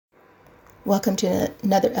Welcome to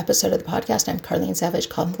another episode of the podcast. I'm Carlene Savage,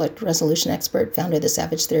 conflict resolution expert, founder of the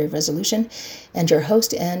Savage Theory of Resolution, and your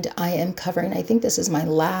host. And I am covering, I think this is my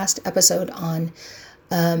last episode on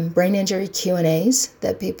brain injury Q&As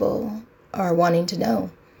that people are wanting to know.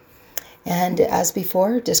 And as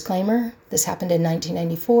before, disclaimer, this happened in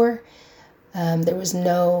 1994. There was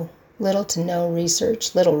little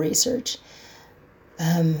research,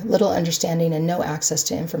 little understanding and no access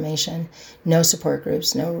to information, no support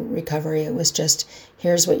groups, no recovery. It was just,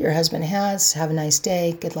 here's what your husband has, have a nice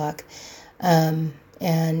day, good luck. And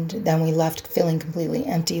then we left feeling completely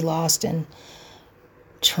empty, lost, and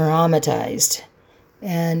traumatized.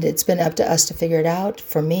 And it's been up to us to figure it out.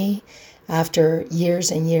 For me, after years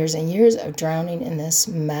and years and years of drowning in this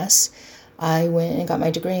mess, I went and got my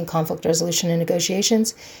degree in conflict resolution and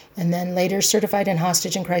negotiations, and then later certified in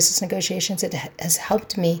hostage and crisis negotiations. It has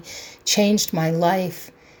helped me change my life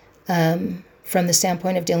from the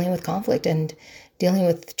standpoint of dealing with conflict and dealing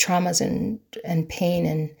with traumas and pain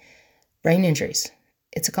and brain injuries.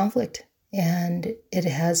 It's a conflict, and it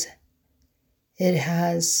has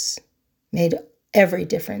made every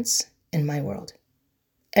difference in my world.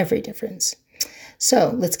 Every difference.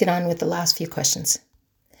 So let's get on with the last few questions.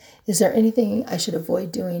 Is there anything I should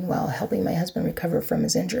avoid doing while helping my husband recover from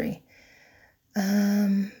his injury?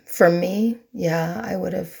 For me, yeah, I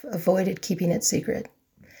would have avoided keeping it secret.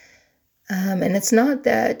 And it's not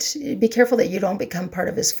that, be careful that you don't become part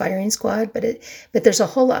of his firing squad, but there's a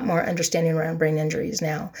whole lot more understanding around brain injuries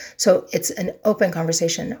now. So it's an open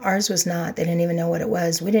conversation. Ours was not. They didn't even know what it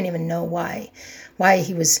was. We didn't even know why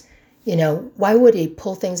he was, why would he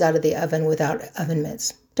pull things out of the oven without oven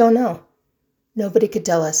mitts? Don't know. Nobody could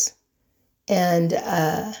tell us. And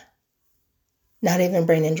not even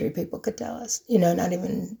brain injury people could tell us. Not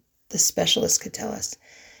even the specialists could tell us.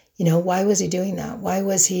 Why was he doing that? Why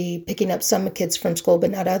was he picking up some kids from school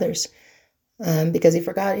but not others? Because he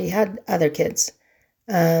forgot he had other kids.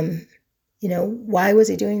 Why was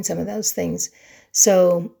he doing some of those things?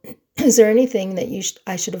 So is there anything that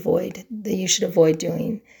I should avoid, that you should avoid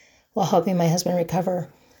doing while helping my husband recover?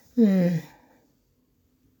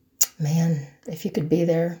 Man, if you could be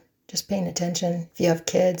there, just paying attention. If you have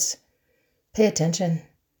kids, pay attention.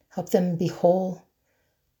 Help them be whole.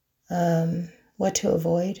 What to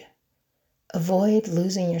avoid? Avoid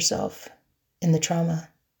losing yourself in the trauma.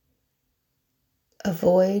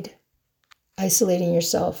 Avoid isolating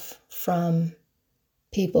yourself from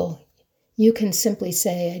people. You can simply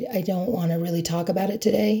say, I don't want to really talk about it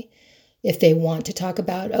today. If they want to talk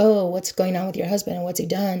about, what's going on with your husband and what's he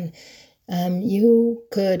done? You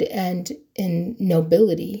could, and in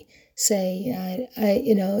nobility, say,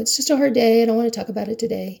 it's just a hard day. I don't want to talk about it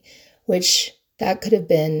today, which that could have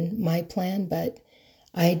been my plan, but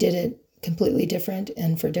I did it completely different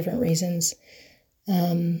and for different reasons.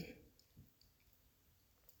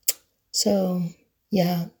 So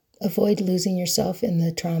yeah, avoid losing yourself in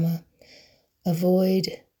the trauma. Avoid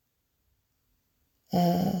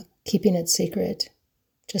keeping it secret.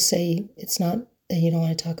 Just say it's not, you don't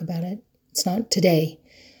want to talk about it. It's not today.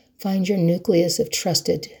 Find your nucleus of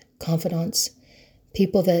trusted confidants,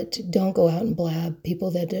 people that don't go out and blab,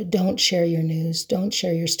 people that don't share your news, don't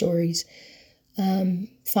share your stories. Find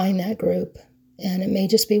that group, and it may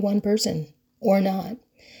just be one person or not.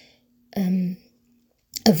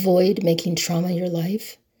 Avoid making trauma your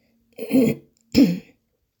life. In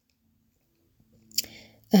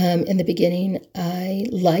the beginning,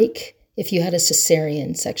 if you had a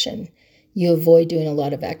cesarean section, you avoid doing a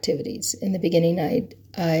lot of activities. In the beginning,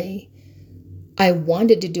 I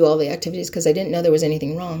wanted to do all the activities because I didn't know there was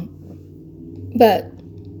anything wrong. But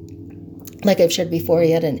like I've shared before,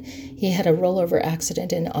 he had a rollover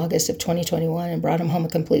accident in August of 2021 and brought him home a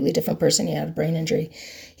completely different person. He had a brain injury.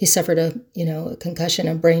 He suffered a concussion,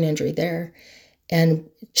 a brain injury there, and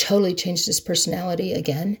totally changed his personality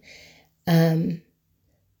again. And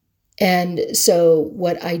so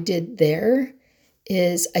what I did there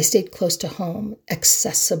is I stayed close to home,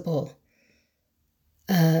 accessible,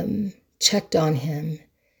 checked on him.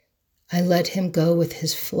 I let him go with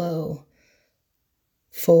his flow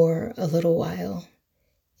for a little while.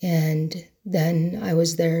 And then I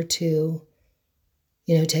was there to,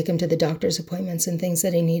 take him to the doctor's appointments and things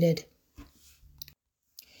that he needed.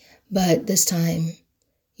 But this time,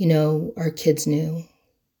 our kids knew.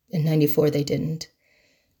 In 94, they didn't.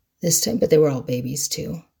 This time, but they were all babies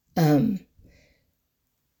too.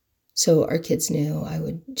 So our kids knew. I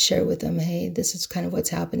would share with them, hey, this is kind of what's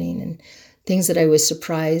happening, and things that I was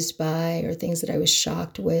surprised by or things that I was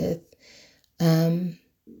shocked with.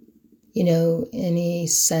 Any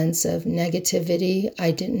sense of negativity,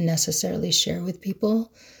 I didn't necessarily share with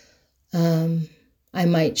people. I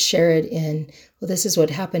might share it in, well, this is what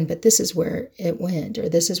happened, but this is where it went, or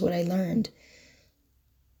this is what I learned.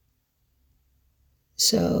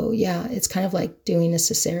 So yeah, it's kind of like doing a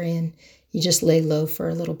cesarean. You just lay low for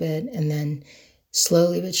a little bit, and then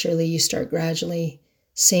slowly but surely you start gradually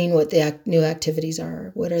seeing what the new activities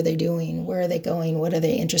are. What are they doing? Where are they going? What are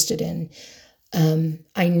they interested in?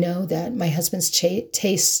 I know that my husband's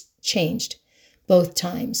tastes changed both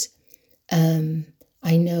times.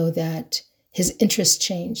 I know that his interests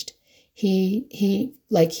changed. He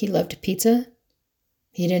loved pizza.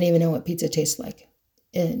 He didn't even know what pizza tastes like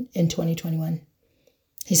in 2021.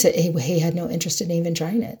 He said he had no interest in even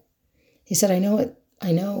trying it. He said, I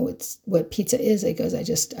know it's what pizza is. He goes,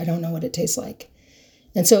 I don't know what it tastes like.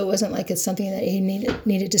 And so it wasn't like it's something that he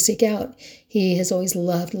needed to seek out. He has always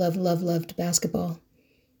loved basketball.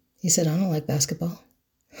 He said, I don't like basketball.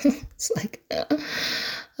 It's like,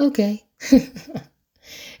 okay.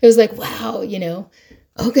 It was like, wow,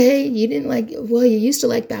 okay, you didn't like, well, you used to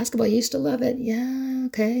like basketball. You used to love it. Yeah,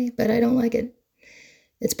 okay, but I don't like it.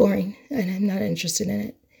 It's boring, and I'm not interested in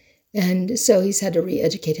it. And so he's had to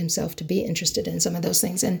re-educate himself to be interested in some of those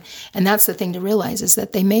things. And that's the thing to realize, is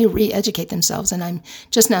that they may re-educate themselves. And I'm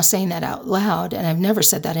just now saying that out loud, and I've never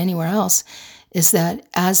said that anywhere else, is that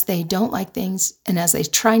as they don't like things, and as they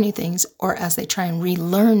try new things, or as they try and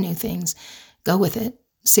relearn new things, go with it.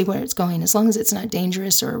 See where it's going. As long as it's not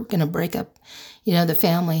dangerous or going to break up, the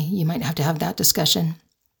family, you might have to have that discussion.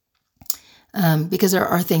 Because there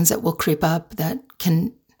are things that will creep up that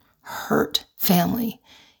can hurt family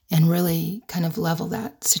and really kind of level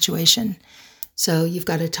that situation. So you've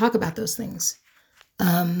got to talk about those things.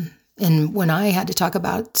 And when I had to talk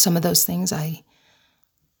about some of those things, I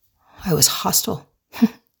was hostile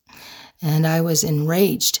and I was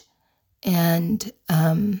enraged. And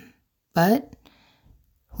but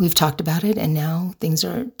we've talked about it, and now things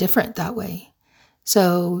are different that way.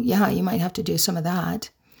 So yeah, you might have to do some of that.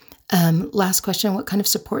 Last question, what kind of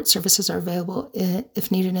support services are available if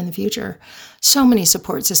needed in the future? So many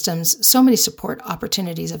support systems, so many support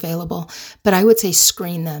opportunities available, but I would say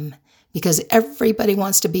screen them, because everybody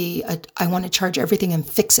wants to be, I want to charge everything and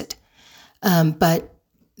fix it. But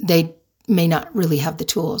they may not really have the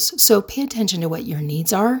tools. So pay attention to what your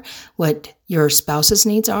needs are, what your spouse's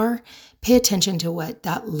needs are. Pay attention to what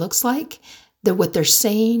that looks like, what they're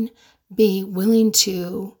saying. Be willing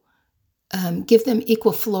to give them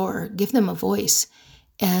equal floor, give them a voice,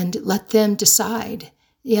 and let them decide.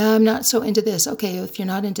 Yeah, I'm not so into this. Okay, if you're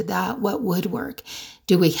not into that, what would work?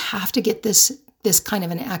 Do we have to get this kind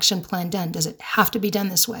of an action plan done? Does it have to be done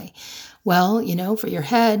this way? Well, for your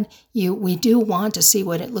head, we do want to see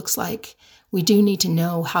what it looks like. We do need to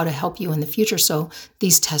know how to help you in the future. So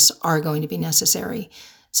these tests are going to be necessary.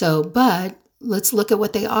 So, but let's look at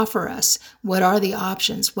what they offer us. What are the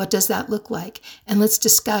options? What does that look like? And let's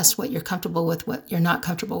discuss what you're comfortable with, what you're not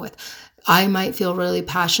comfortable with. I might feel really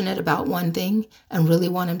passionate about one thing and really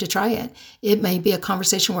want him to try it. It may be a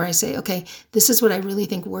conversation where I say, okay, this is what I really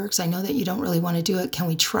think works. I know that you don't really want to do it. Can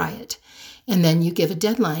we try it? And then you give a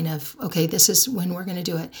deadline of, okay, this is when we're going to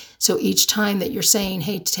do it. So each time that you're saying,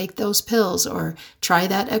 hey, take those pills or try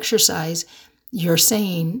that exercise, you're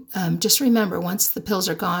saying, just remember, once the pills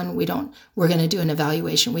are gone, we're going to do an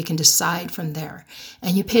evaluation. We can decide from there.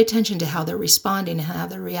 And you pay attention to how they're responding and how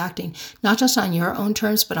they're reacting, not just on your own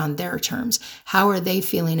terms, but on their terms. How are they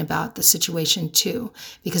feeling about the situation too?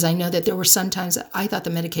 Because I know that there were some times that I thought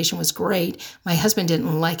the medication was great. My husband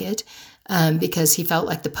didn't like it because he felt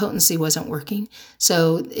like the potency wasn't working.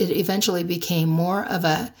 So it eventually became more of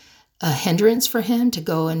a hindrance for him to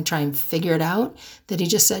go and try and figure it out, that he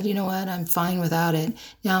just said, you know what, I'm fine without it.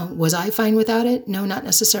 Now, was I fine without it? No, not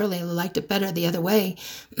necessarily. I liked it better the other way.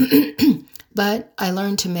 But I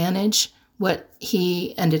learned to manage what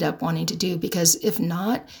he ended up wanting to do, because if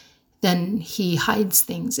not, then he hides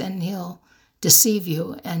things and he'll deceive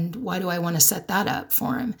you. And why do I want to set that up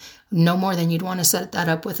for him? No more than you'd want to set that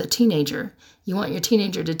up with a teenager. You want your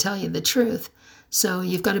teenager to tell you the truth. So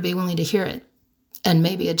you've got to be willing to hear it and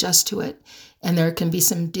maybe adjust to it. And there can be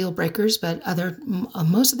some deal breakers, but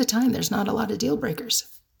most of the time, there's not a lot of deal breakers.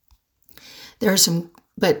 There are some,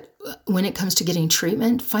 but when it comes to getting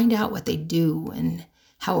treatment, find out what they do and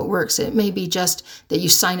how it works. It may be just that you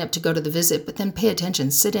sign up to go to the visit, but then pay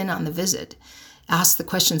attention, sit in on the visit, ask the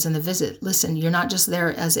questions in the visit. Listen, you're not just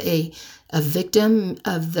there as a victim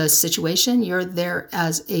of the situation. You're there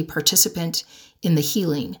as a participant in the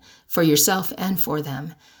healing for yourself and for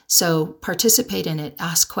them. So participate in it,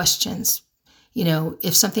 ask questions.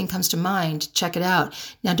 If something comes to mind, check it out.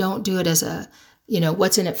 Now, don't do it as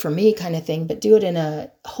what's in it for me kind of thing, but do it in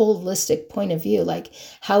a holistic point of view. Like,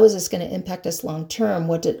 how is this going to impact us long term?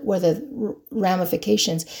 What are the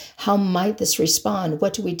ramifications? How might this respond?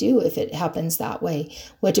 What do we do if it happens that way?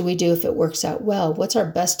 What do we do if it works out well? What's our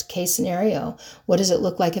best case scenario? What does it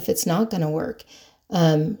look like if it's not going to work?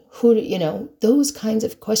 Those kinds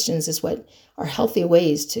of questions is what are healthy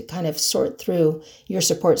ways to kind of sort through your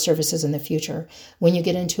support services in the future. When you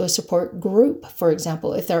get into a support group, for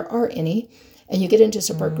example, if there are any, and you get into a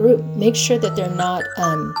support group, make sure that they're not,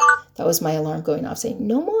 that was my alarm going off saying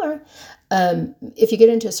no more. If you get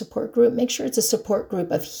into a support group, make sure it's a support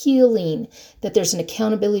group of healing, that there's an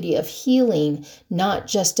accountability of healing, not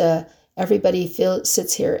just everybody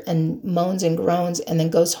sits here and moans and groans and then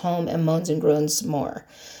goes home and moans and groans more.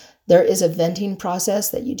 There is a venting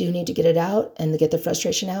process that you do need to get it out and get the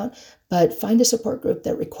frustration out, but find a support group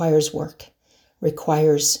that requires work,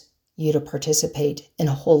 requires you to participate in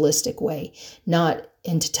a holistic way, not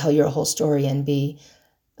to tell your whole story and be,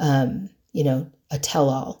 a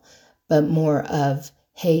tell-all, but more of,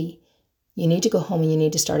 hey, you need to go home and you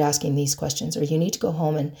need to start asking these questions, or you need to go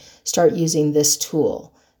home and start using this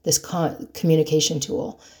tool, this communication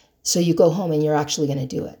tool. So you go home and you're actually going to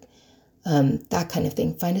do it. That kind of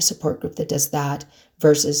thing. Find a support group that does that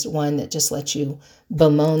versus one that just lets you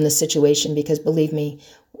bemoan the situation, because believe me,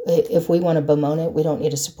 if we want to bemoan it, we don't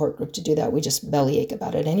need a support group to do that. We just bellyache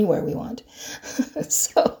about it anywhere we want.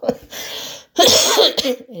 So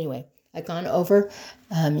anyway, I've gone over.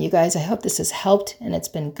 You guys, I hope this has helped and it's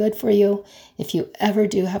been good for you. If you ever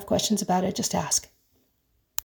do have questions about it, just ask.